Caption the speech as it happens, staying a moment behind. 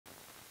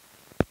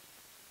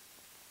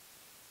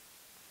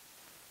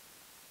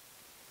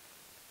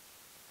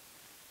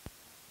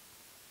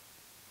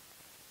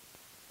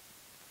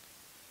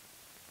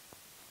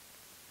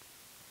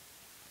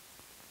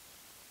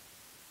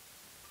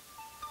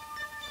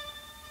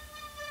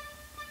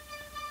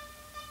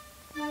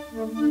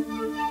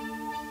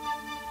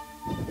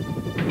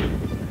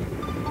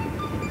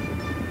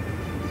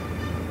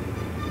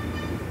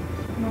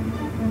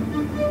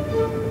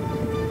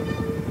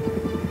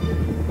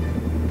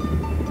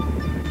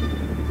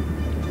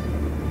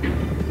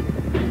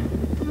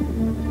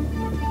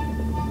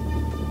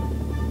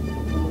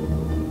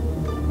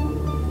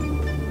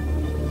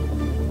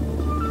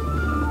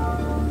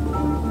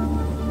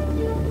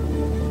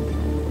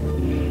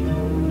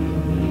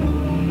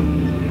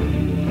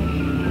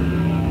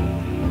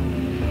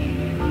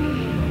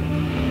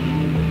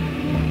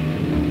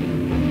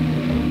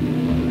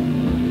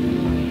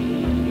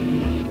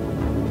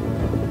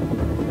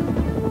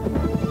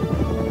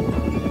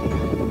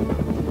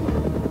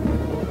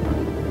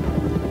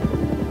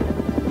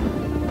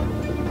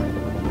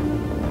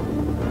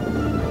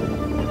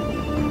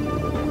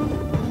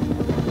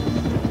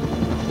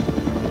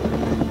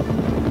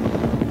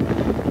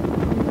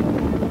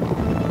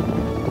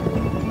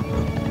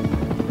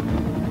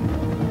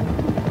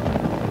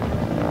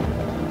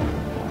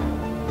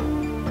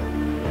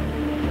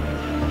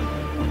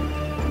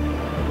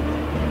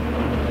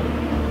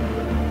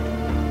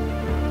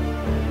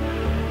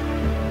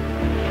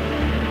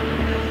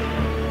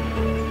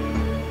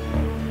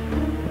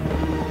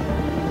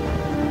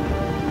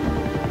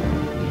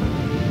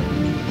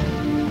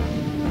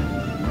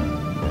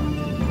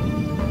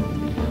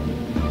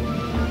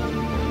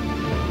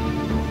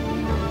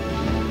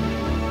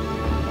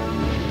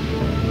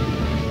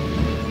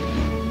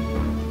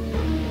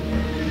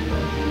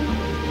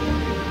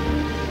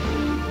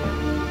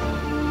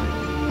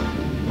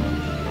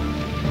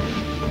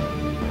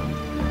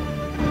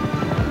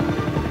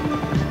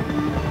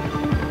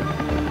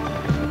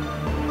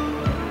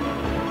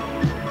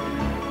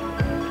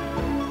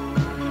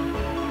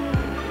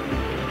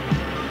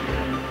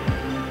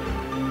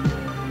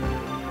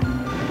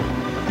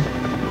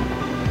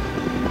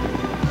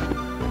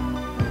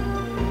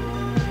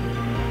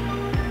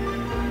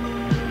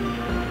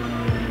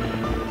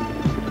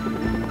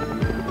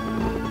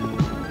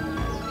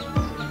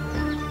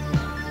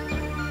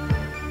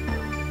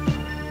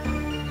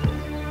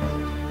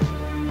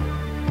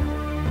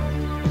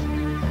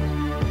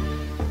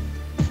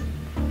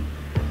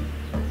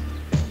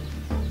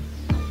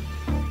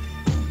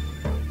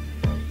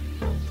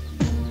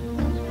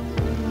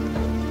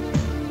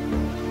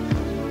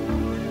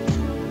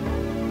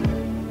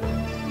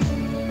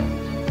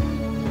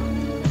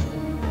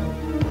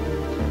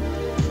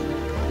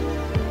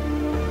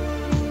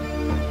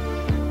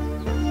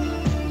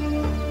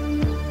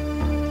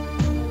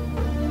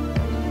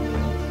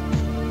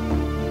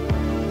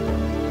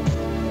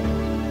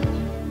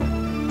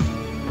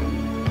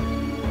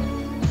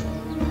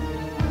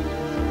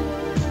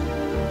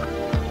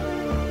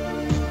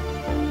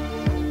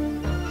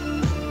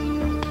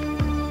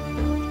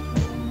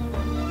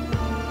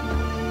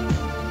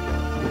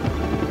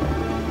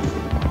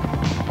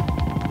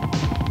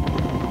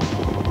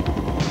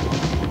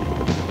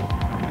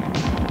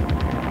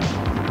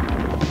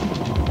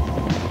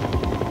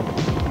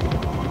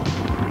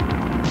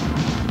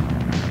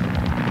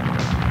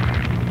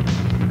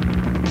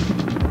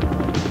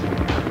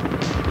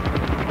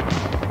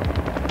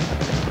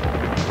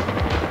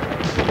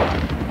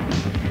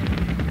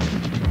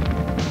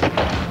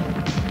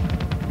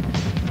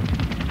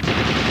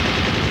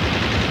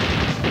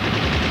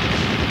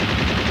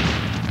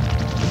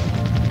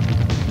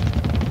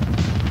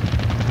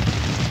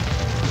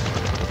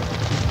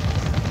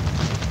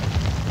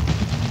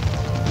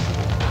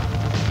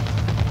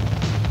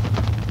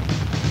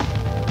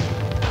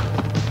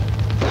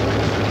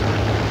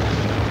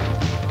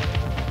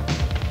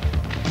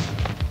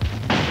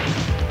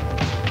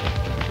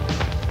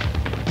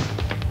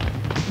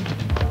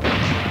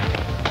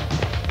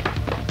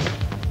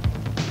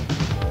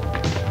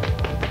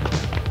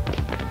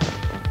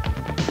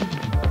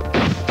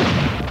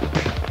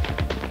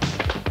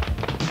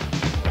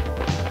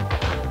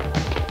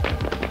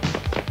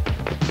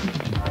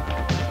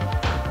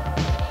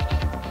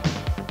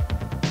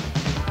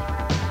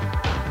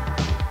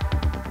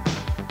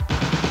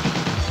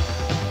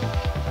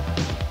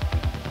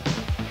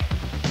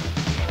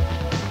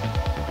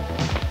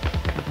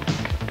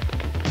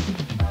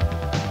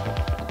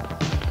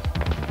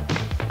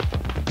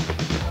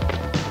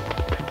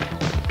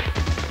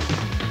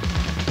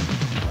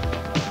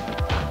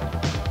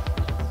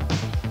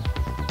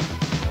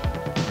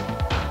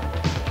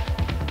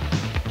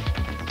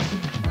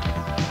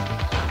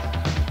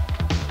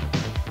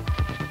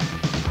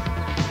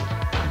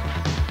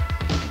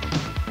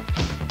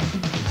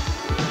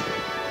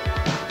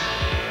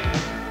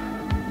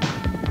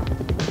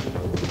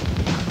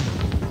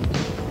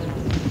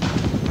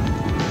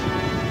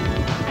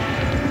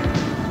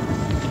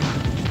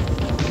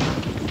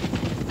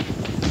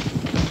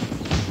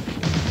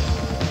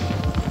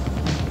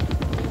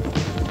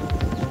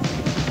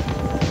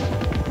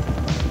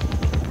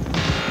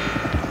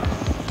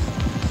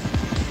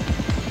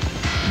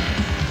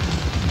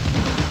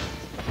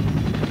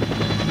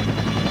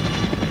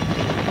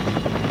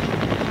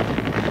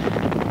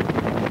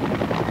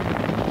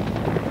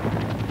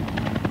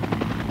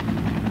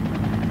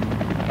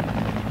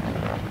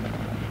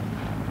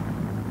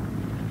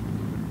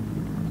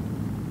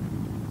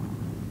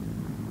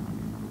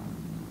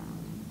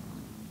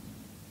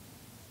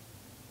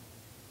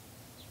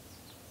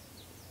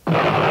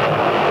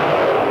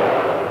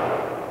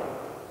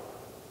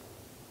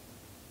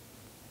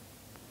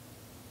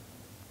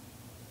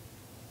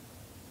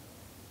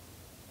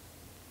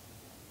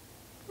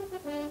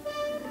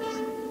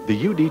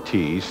The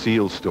UDT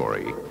SEAL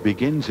story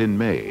begins in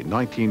May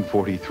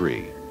 1943,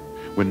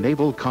 when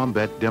Naval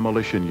Combat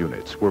Demolition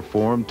Units were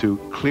formed to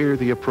clear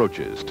the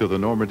approaches to the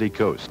Normandy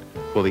coast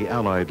for the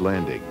Allied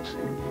landings.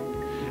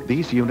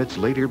 These units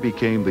later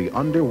became the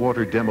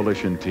Underwater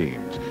Demolition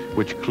Teams,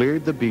 which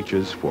cleared the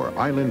beaches for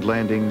island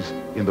landings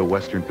in the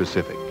Western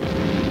Pacific.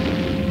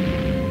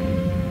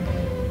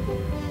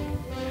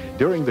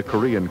 During the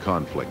Korean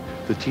conflict,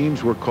 the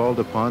teams were called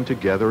upon to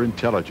gather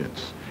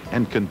intelligence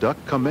and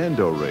conduct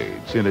commando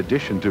raids in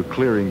addition to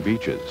clearing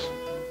beaches.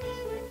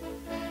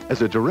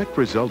 As a direct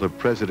result of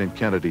President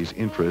Kennedy's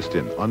interest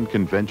in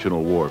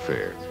unconventional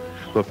warfare,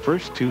 the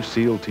first two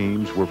SEAL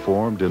teams were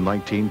formed in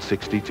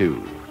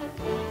 1962.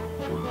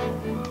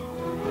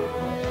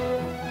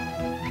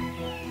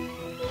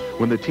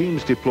 When the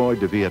teams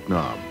deployed to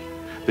Vietnam,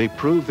 they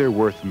proved their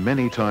worth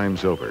many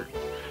times over,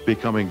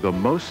 becoming the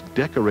most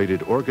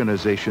decorated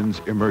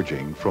organizations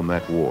emerging from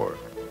that war.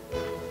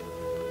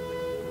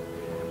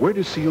 Where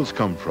do SEALs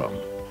come from?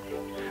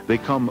 They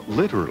come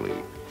literally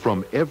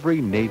from every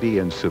Navy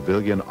and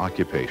civilian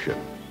occupation.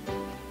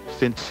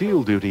 Since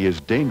SEAL duty is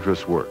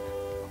dangerous work,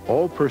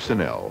 all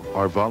personnel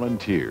are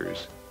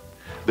volunteers.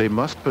 They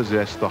must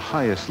possess the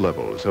highest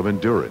levels of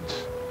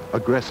endurance,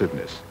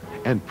 aggressiveness,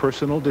 and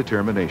personal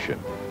determination.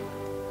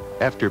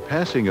 After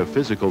passing a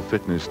physical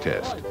fitness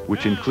test,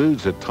 which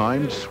includes a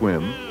timed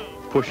swim,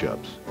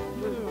 push-ups,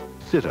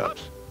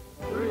 sit-ups,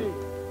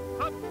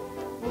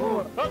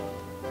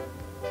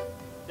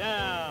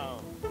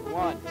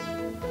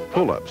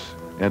 pull-ups,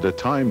 and a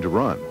timed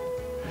run,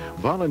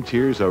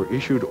 volunteers are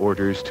issued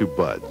orders to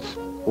BUDS,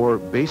 or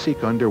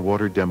Basic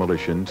Underwater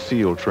Demolition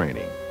SEAL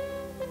Training.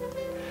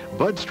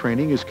 BUDS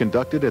training is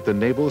conducted at the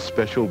Naval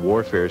Special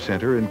Warfare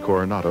Center in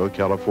Coronado,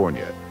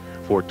 California,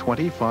 for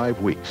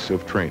 25 weeks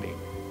of training.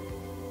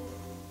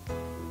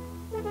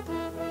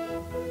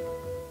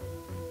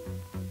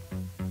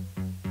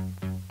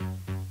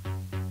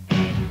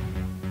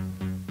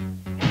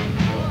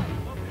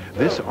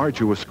 This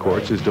arduous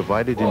course is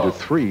divided into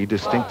 3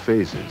 distinct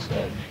phases,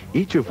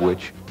 each of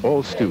which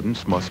all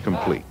students must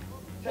complete.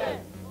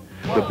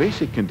 The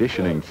basic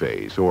conditioning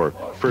phase, or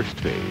first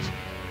phase,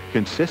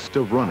 consists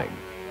of running,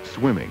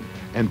 swimming,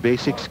 and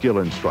basic skill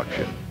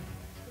instruction.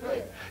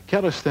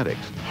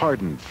 Calisthenics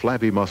harden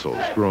flabby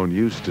muscles grown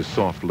used to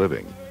soft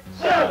living.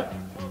 7,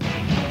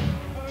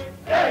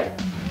 8,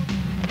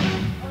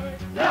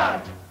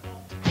 9.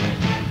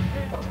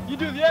 You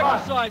do the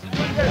exercises, you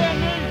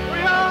understand me? We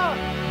are!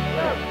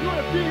 You want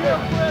to be here,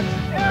 Chris?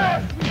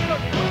 Yes! You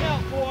start pulling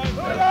out, boys.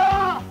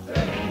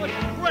 Like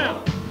the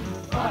ground.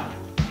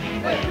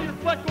 Let's see your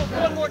flex go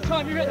one more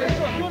time. You hit the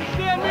truck. You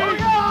understand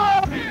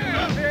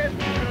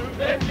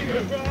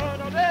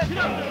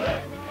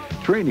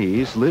me?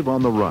 Trainees live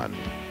on the run,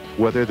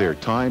 whether they're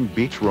timed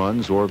beach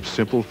runs or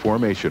simple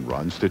formation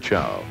runs to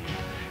chow.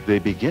 They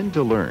begin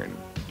to learn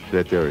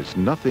that there is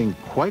nothing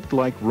quite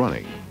like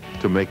running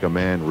to make a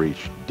man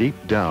reach deep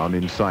down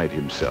inside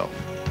himself.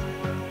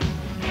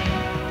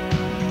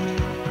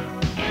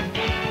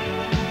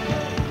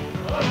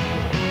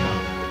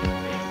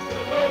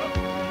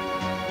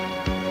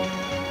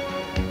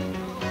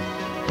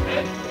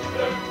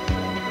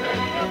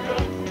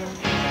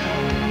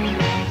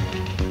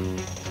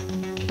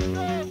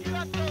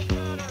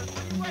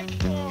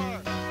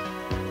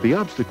 The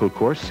obstacle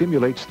course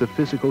simulates the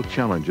physical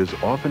challenges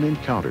often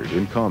encountered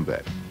in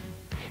combat.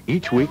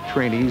 Each week,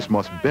 trainees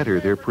must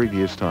better their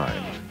previous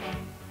times.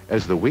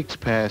 As the weeks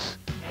pass,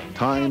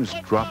 times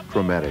drop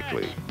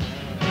dramatically.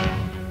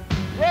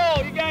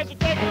 Roll, you guys are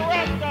taking a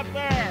rest up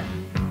there.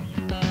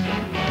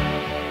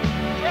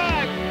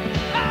 Drag.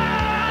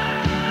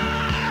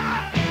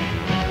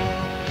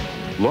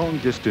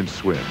 Long-distance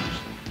swims.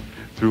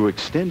 Through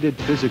extended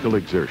physical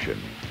exertion,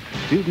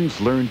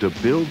 students learn to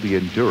build the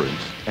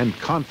endurance and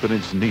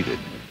confidence needed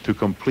to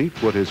complete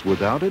what is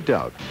without a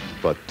doubt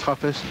the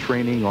toughest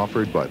training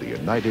offered by the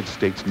United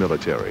States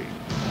military.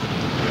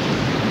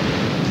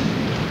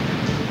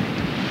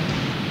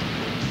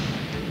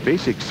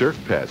 Basic surf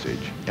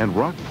passage and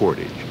rock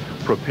portage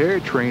prepare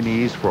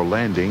trainees for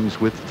landings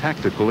with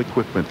tactical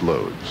equipment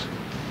loads.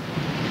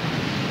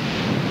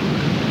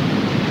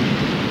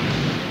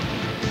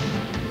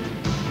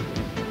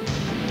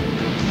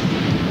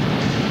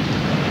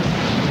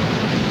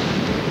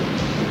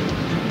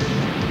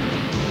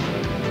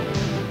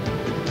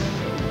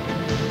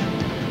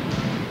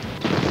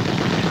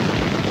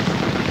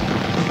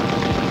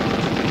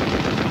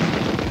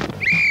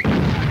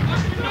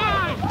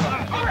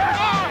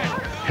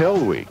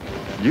 Hell Week,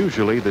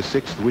 usually the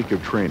 6th week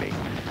of training,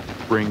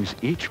 brings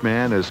each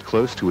man as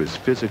close to his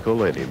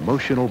physical and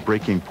emotional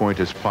breaking point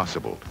as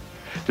possible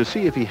to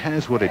see if he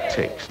has what it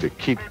takes to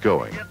keep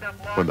going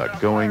when the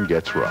going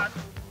gets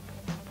rough.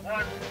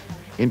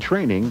 In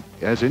training,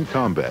 as in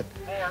combat,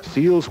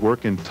 SEALs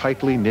work in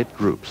tightly knit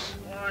groups,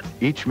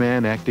 each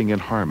man acting in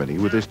harmony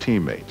with his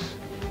teammates.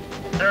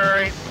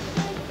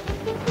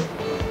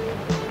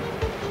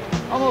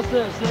 Almost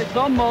there, 6.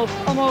 Almost.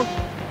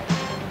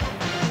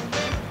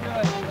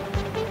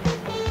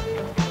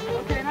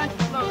 Okay, nice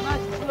and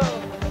slow.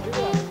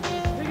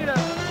 Pick it up.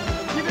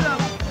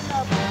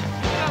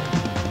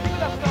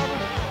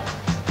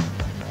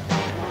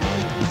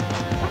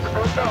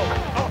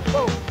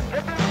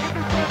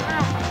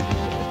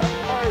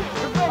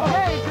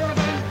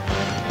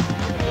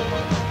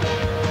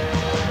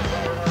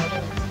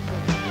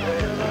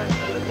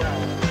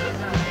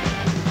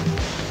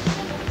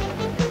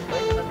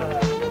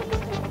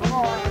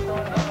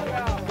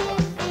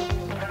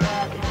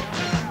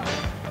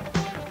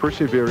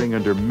 Persevering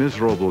under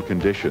miserable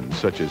conditions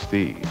such as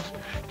these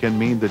can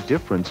mean the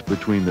difference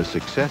between the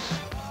success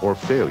or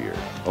failure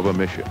of a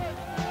mission.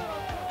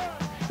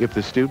 If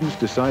the students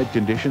decide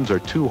conditions are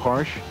too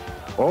harsh,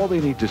 all they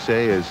need to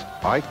say is,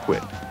 "I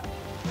quit,"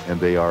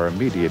 and they are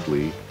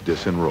immediately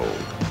disenrolled.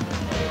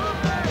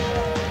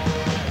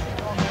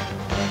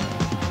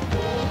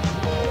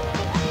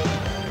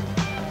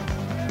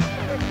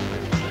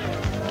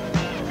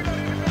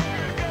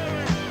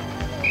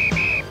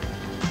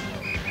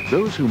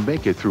 Those who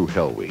make it through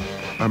Hell Week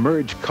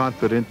emerge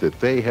confident that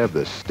they have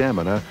the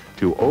stamina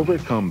to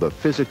overcome the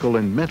physical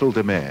and mental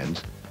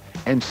demands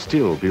and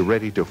still be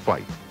ready to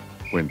fight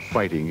when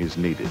fighting is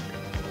needed.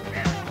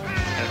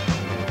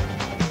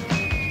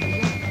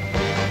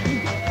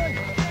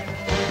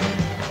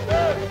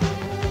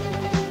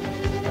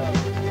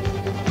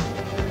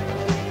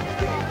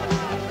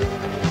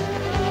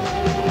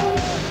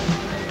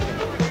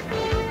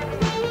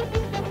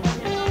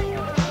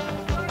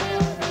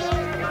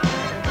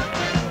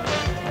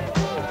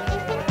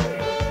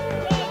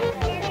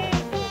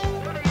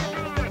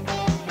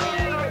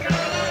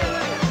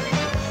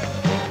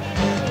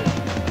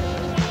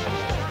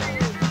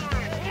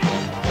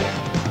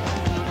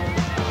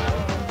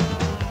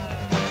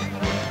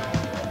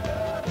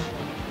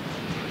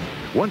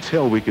 Once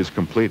Hell Week is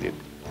completed,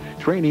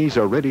 trainees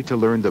are ready to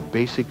learn the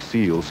basic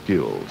SEAL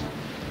skills.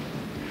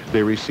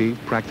 They receive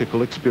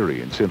practical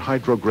experience in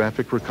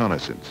hydrographic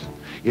reconnaissance,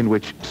 in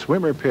which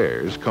swimmer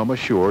pairs come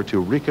ashore to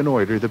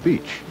reconnoiter the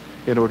beach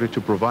in order to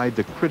provide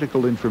the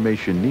critical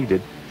information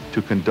needed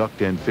to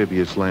conduct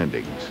amphibious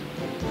landings.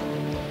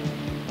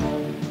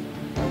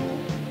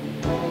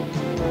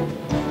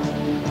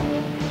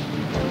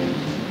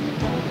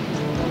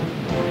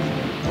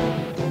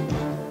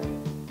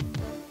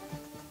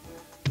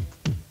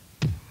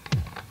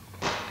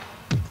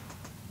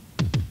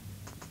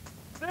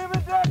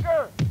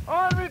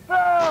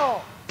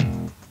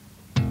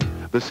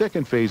 The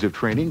second phase of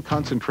training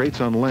concentrates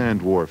on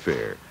land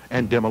warfare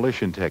and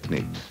demolition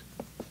techniques.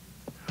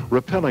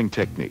 Repelling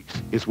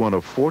techniques is one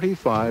of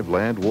 45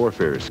 land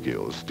warfare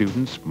skills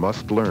students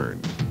must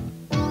learn.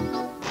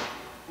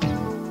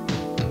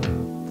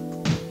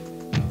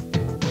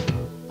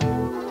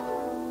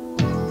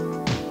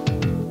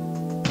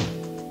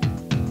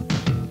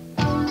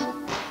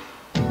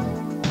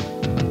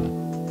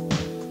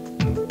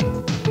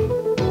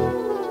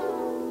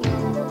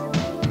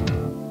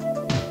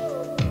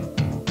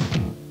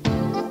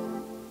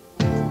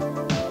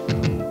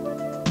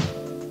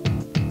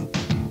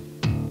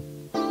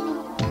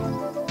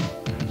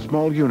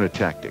 Small unit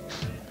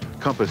tactics,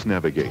 compass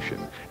navigation,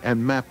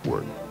 and map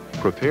work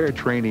prepare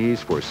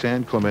trainees for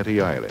San Clemente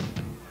Island,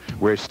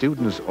 where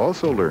students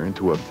also learn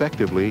to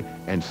effectively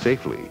and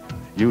safely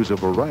use a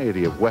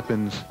variety of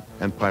weapons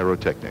and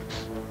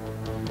pyrotechnics.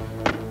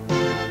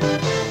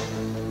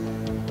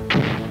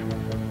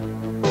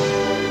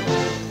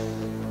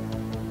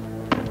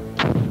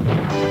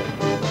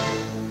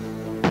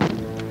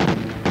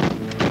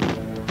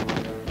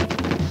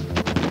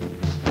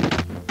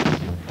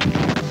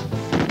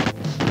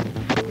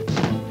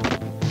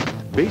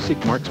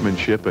 Basic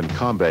marksmanship and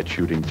combat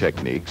shooting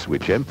techniques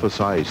which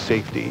emphasize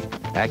safety,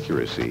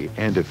 accuracy,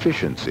 and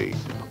efficiency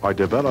are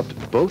developed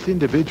both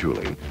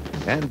individually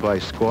and by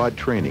squad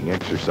training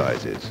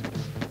exercises.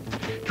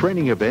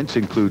 Training events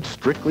include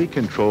strictly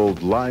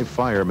controlled live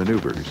fire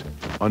maneuvers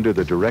under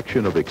the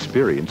direction of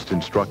experienced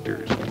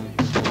instructors.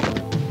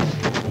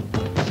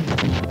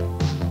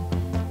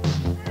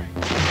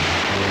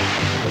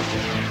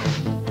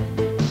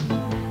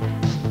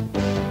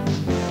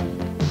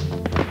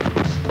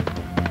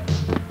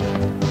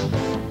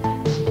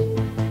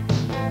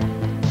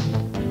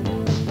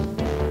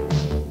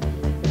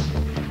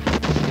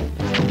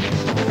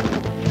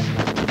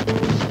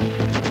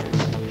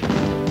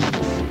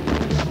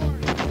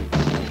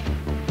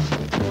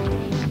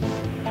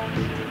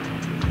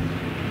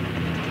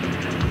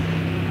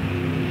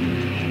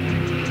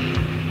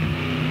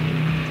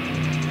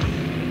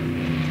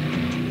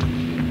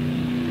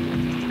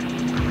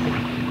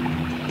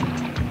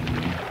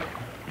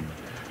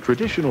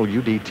 Traditional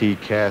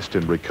UDT cast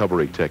and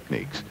recovery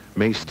techniques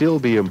may still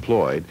be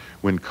employed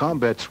when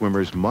combat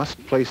swimmers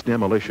must place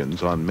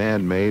demolitions on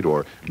man-made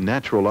or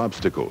natural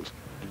obstacles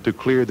to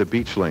clear the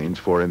beach lanes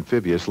for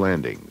amphibious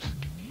landings.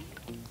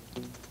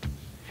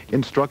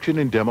 Instruction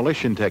in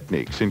demolition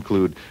techniques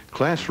include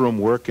classroom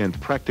work and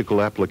practical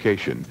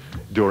application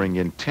during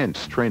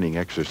intense training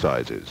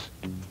exercises.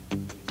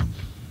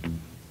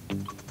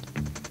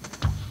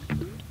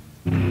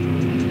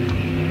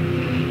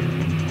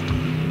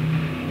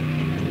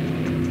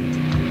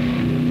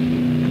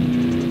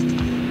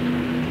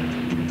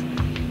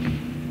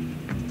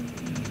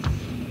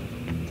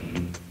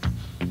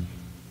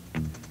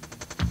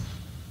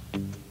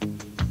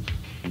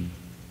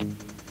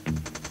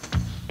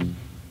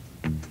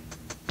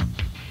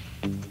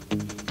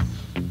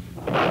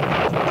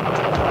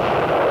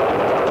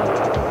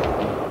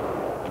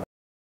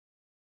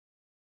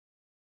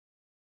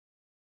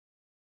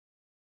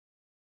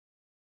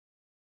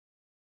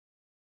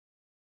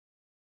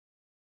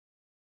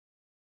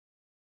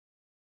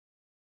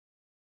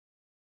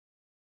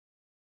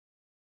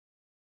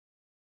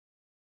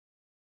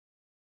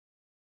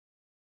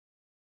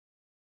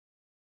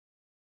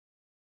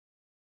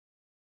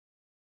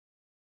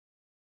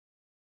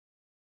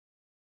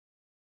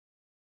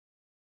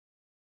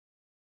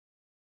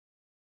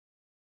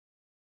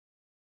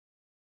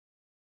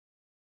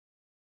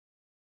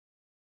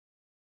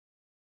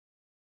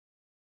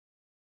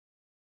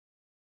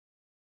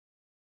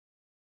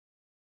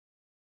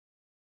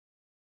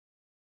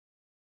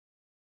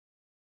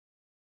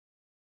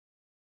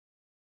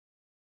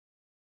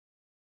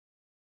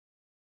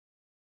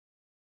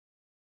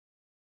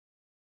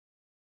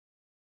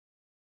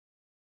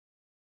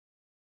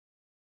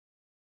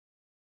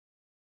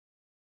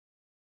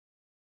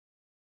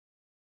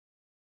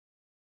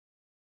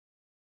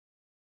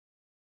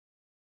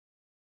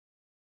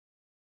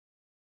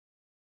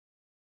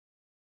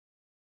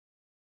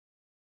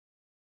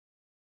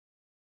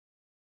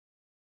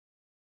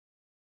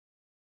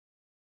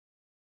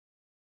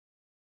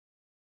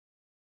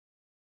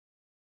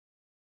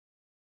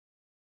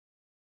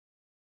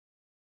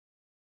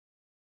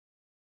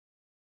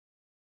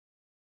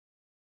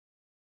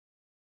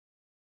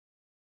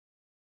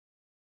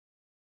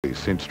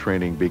 place since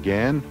training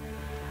began,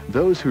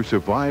 those who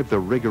survive the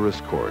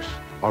rigorous course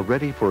are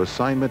ready for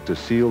assignment to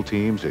SEAL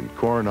teams in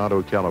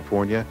Coronado,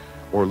 California,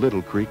 or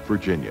Little Creek,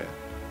 Virginia.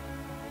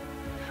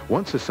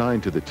 Once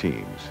assigned to the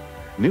teams,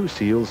 new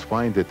SEALs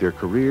find that their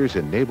careers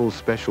in Naval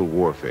Special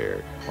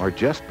Warfare are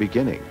just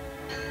beginning.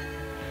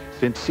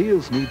 Since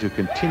SEALs need to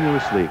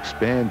continuously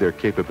expand their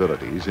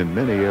capabilities in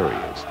many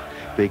areas,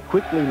 they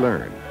quickly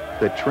learn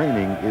that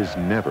training is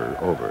never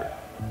over.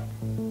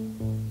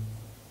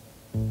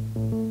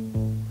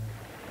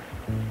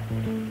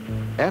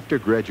 After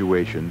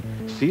graduation,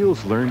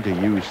 SEALs learn to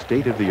use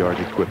state-of-the-art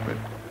equipment,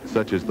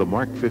 such as the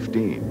Mark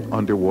 15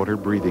 underwater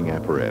breathing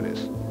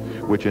apparatus,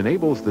 which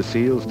enables the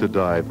SEALs to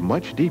dive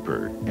much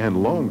deeper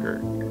and longer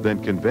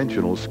than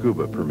conventional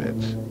scuba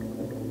permits.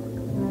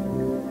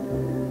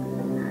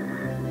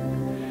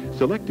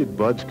 Selected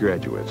BUDS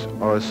graduates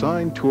are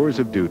assigned tours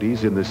of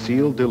duties in the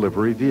SEAL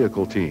delivery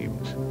vehicle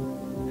teams.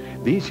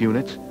 These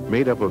units,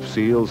 made up of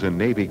SEALs and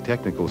Navy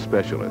technical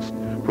specialists,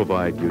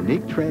 provide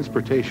unique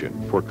transportation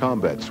for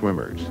combat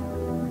swimmers.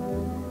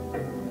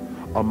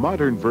 A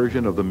modern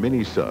version of the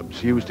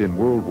mini-subs used in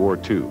World War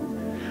II,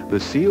 the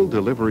SEAL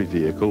Delivery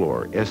Vehicle,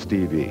 or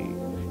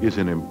SDV, is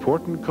an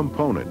important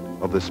component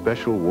of the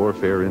Special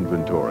Warfare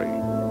Inventory.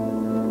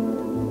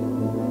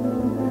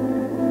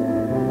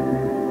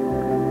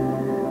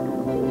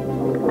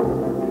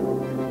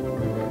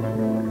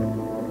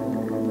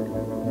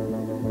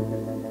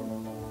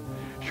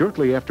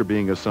 Shortly after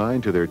being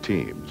assigned to their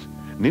teams,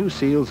 new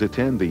SEALs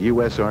attend the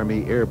U.S.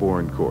 Army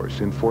Airborne Course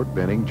in Fort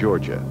Benning,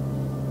 Georgia.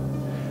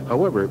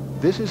 However,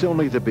 this is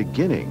only the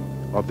beginning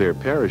of their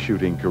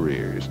parachuting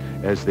careers,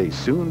 as they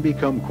soon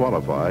become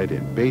qualified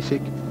in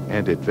basic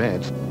and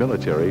advanced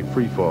military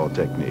freefall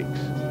techniques.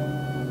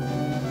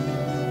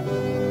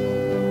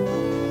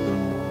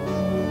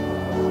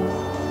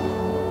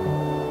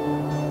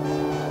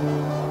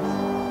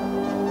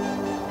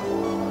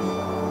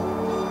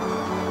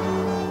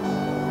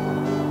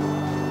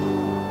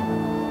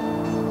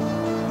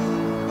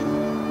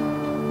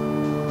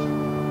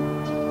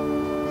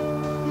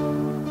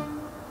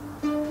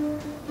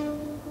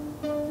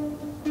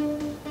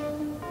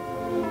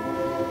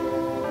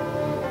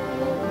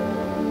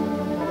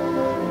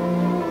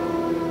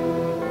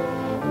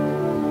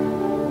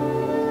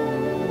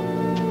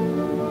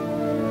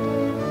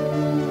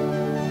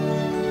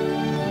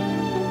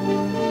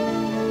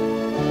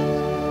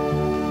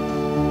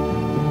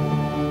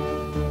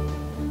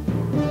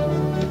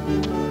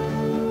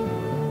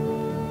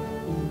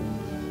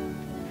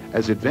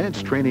 As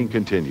advanced training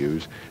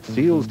continues,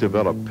 SEALs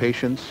develop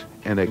patience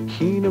and a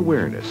keen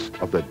awareness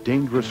of the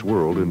dangerous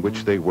world in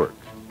which they work.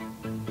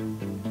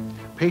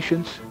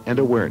 Patience and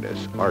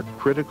awareness are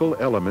critical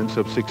elements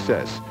of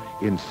success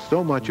in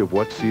so much of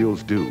what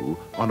SEALs do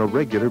on a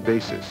regular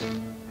basis,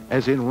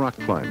 as in rock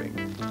climbing.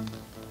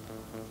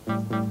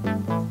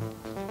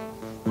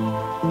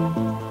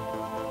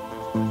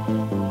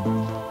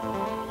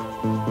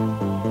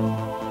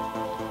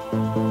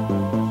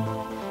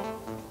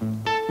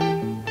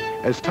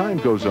 As time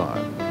goes on,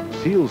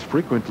 SEALs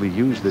frequently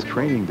use the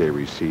training they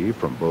receive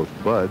from both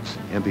BUDS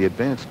and the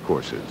advanced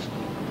courses.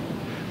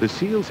 The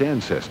SEAL's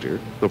ancestor,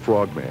 the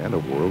Frogman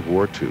of World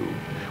War II,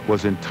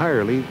 was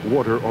entirely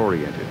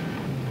water-oriented.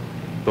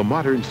 The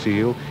modern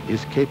SEAL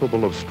is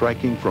capable of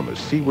striking from a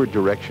seaward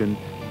direction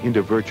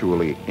into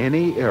virtually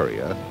any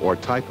area or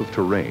type of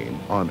terrain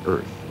on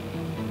Earth.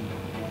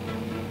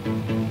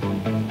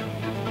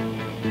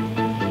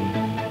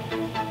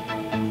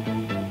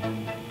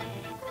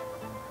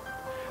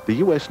 The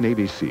U.S.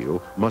 Navy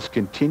SEAL must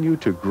continue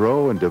to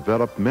grow and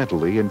develop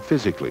mentally and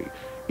physically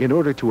in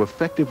order to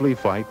effectively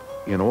fight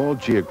in all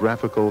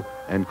geographical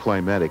and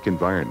climatic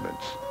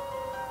environments.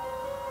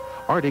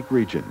 Arctic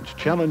regions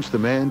challenge the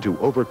man to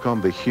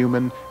overcome the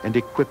human and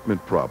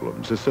equipment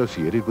problems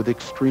associated with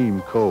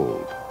extreme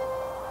cold.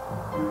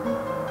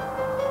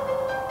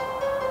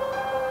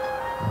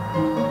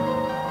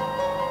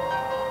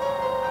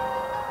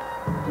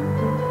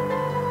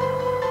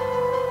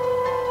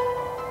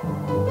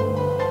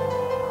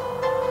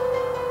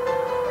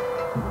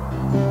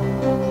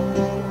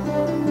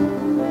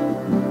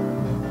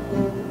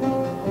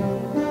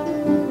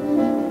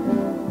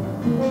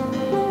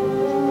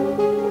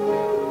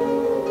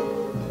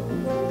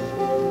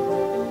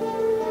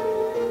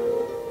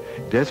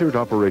 Desert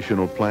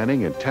operational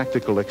planning and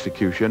tactical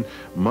execution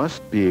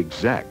must be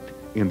exact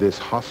in this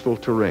hostile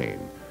terrain,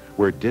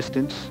 where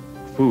distance,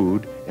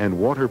 food, and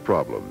water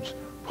problems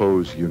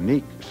pose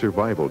unique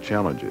survival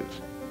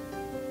challenges.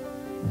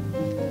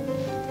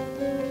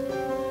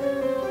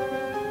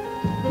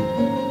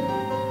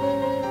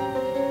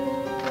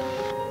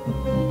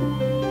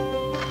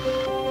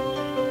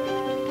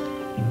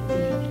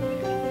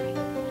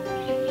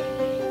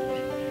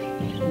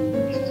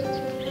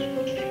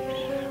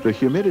 The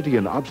humidity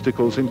and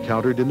obstacles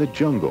encountered in the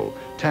jungle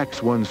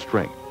tax one's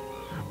strength,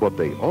 but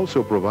they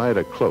also provide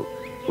a cloak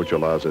which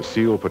allows a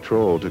SEAL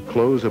patrol to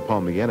close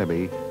upon the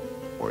enemy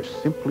or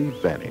simply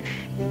vanish.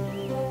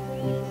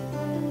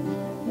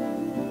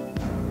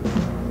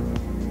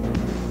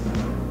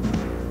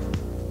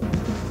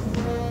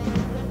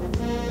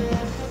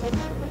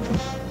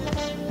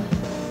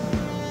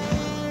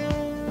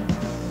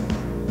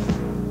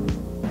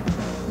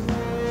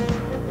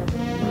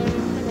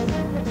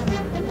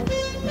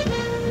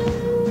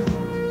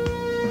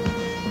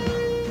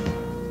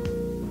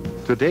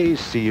 Today's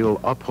SEAL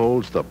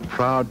upholds the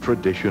proud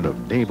tradition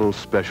of Naval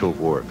Special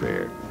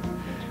Warfare.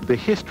 The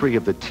history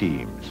of the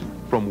teams,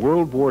 from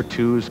World War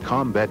II's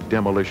combat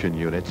demolition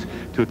units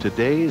to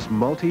today's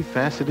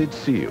multifaceted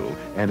SEAL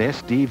and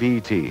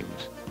SDV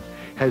teams,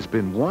 has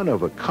been one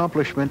of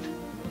accomplishment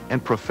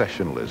and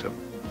professionalism.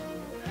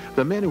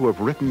 The men who have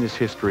written this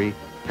history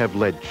have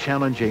led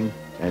challenging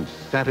and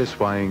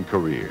satisfying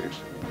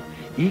careers.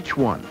 Each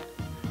one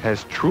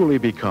has truly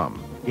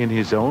become, in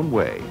his own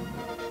way,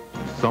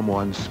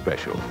 someone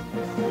special.